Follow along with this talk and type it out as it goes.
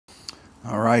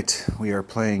All right, we are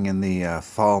playing in the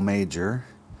Fall Major.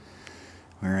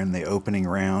 We're in the opening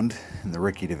round in the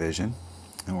rookie division,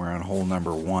 and we're on hole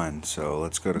number 1. So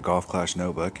let's go to Golf Clash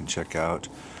Notebook and check out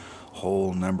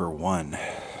hole number 1.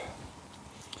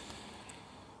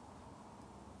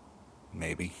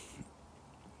 Maybe.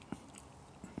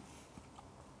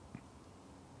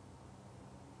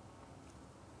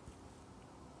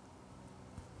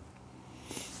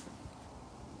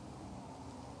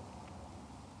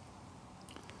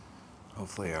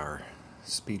 Hopefully our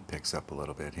speed picks up a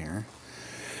little bit here.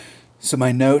 So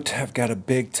my note, I've got a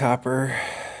big topper,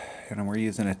 and we're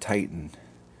using a Titan.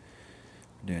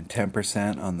 We're doing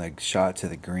 10% on the shot to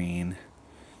the green,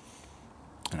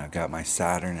 and I've got my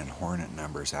Saturn and Hornet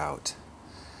numbers out.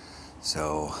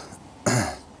 So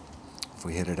if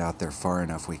we hit it out there far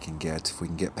enough, if we can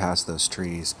get past those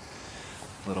trees,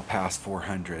 a little past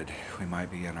 400, we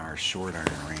might be in our short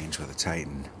iron range with a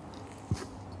Titan.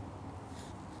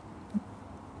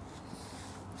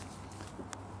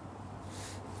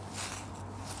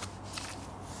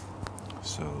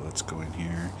 So let's go in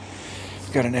here.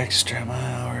 Got an extra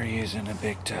mile. We're using a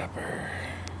big topper.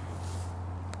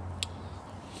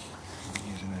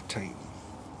 Using a Titan.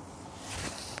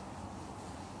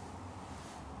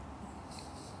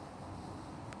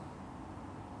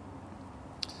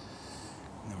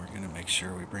 Then we're going to make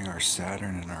sure we bring our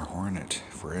Saturn and our Hornet.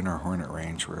 If we're in our Hornet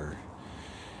range, we're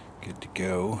good to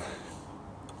go.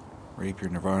 Rapier,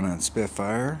 Nirvana, and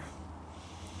Spitfire.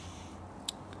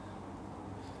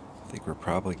 I think we're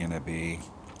probably going to be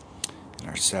in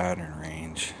our Saturn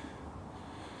range,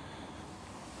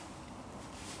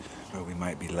 but we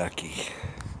might be lucky.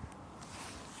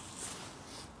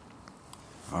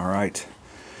 All right,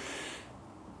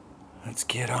 let's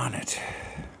get on it.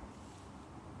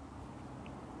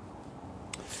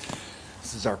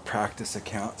 This is our practice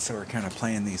account, so we're kind of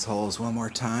playing these holes one more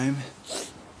time.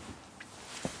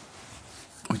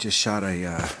 We just shot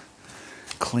a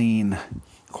clean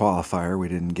qualifier. We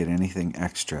didn't get anything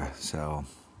extra, so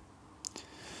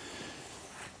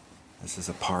this is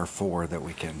a par 4 that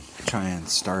we can try and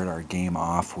start our game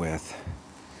off with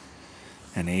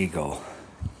an eagle.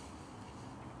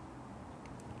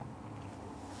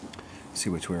 See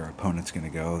which way our opponent's going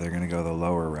to go. They're going to go the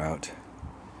lower route.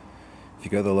 If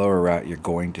you go the lower route, you're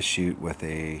going to shoot with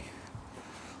a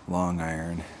long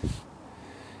iron,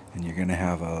 and you're going to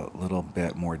have a little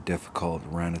bit more difficult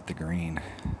run at the green.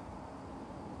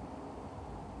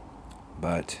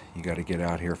 But you got to get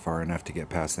out here far enough to get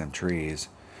past them trees.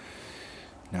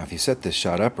 Now, if you set this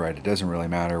shot up right, it doesn't really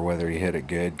matter whether you hit it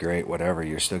good, great, whatever.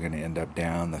 You're still going to end up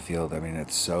down the field. I mean,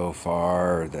 it's so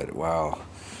far that, wow.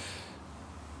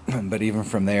 But even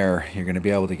from there, you're going to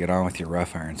be able to get on with your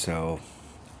rough iron. So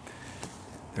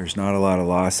there's not a lot of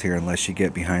loss here unless you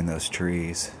get behind those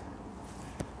trees.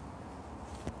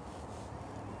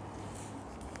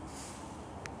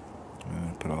 I'm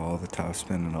going to put all the top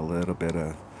spin and a little bit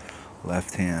of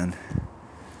left hand.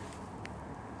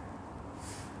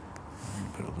 I'm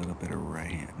going to put a little bit of right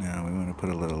hand. No, we want to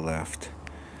put a little left.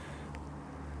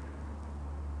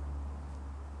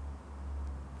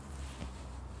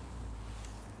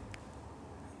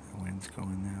 The wind's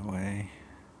going that way.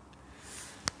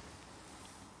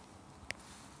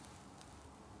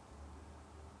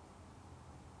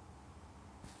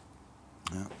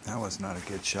 No, that was not a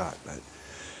good shot, but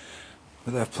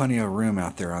we left plenty of room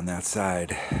out there on that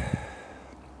side.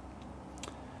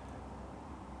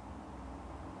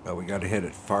 But we got to hit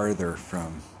it farther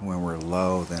from when we're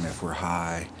low than if we're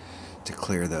high to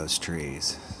clear those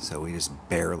trees. So we just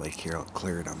barely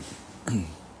cleared them.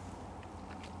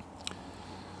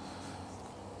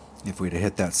 If we'd have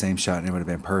hit that same shot, it would have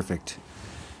been perfect.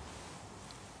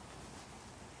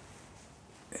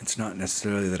 It's not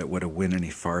necessarily that it would have went any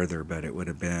farther, but it would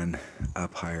have been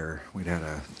up higher. We'd had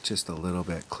just a little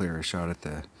bit clearer shot at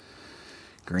the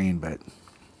green, but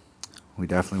we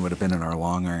definitely would have been in our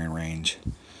long iron range.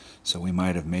 So we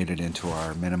might have made it into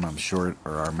our minimum short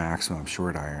or our maximum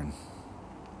short iron.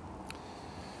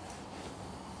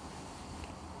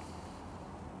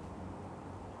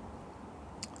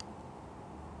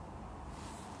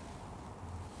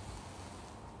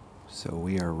 So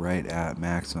we are right at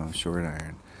maximum short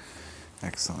iron.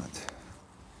 Excellent.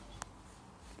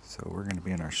 So we're going to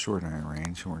be in our short iron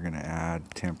range, and we're going to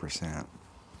add 10%.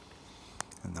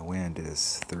 And the wind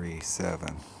is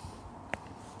 3-7.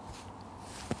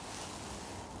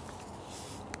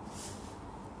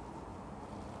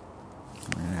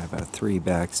 We're going to have a 3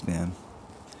 backspin.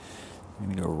 We're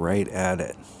going to go right at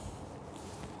it.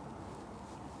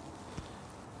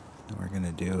 And we're going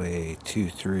to do a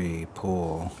 2-3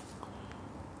 pull.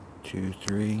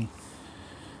 2-3.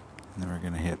 And then we're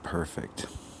going to hit perfect.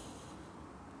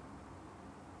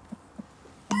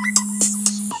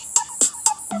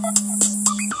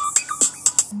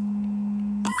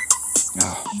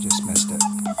 Oh, just missed it.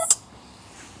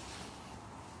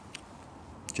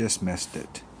 Just missed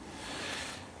it.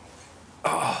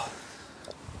 Oh.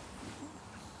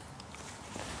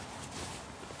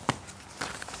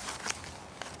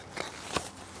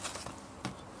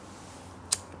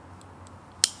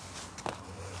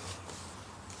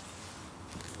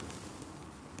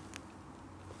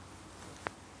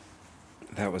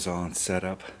 That was all in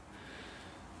setup.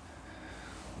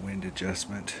 Wind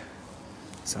adjustment.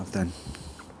 Something.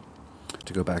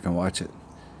 To go back and watch it.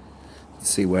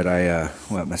 See what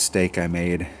what mistake I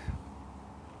made.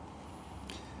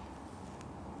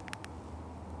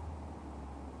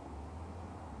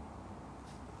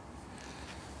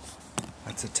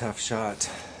 That's a tough shot.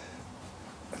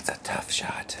 That's a tough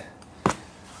shot.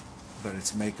 But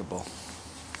it's makeable.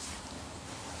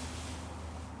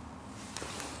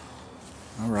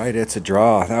 Alright, it's a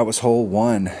draw. That was hole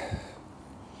 1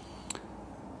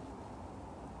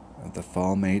 of the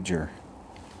Fall Major,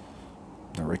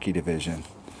 the rookie division.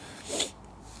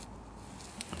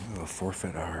 We'll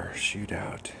forfeit our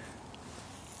shootout.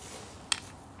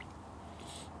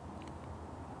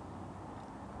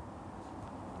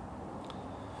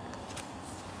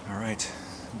 Alright,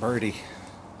 birdie,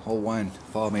 hole 1,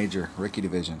 Fall Major, rookie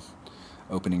division,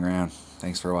 opening round.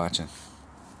 Thanks for watching.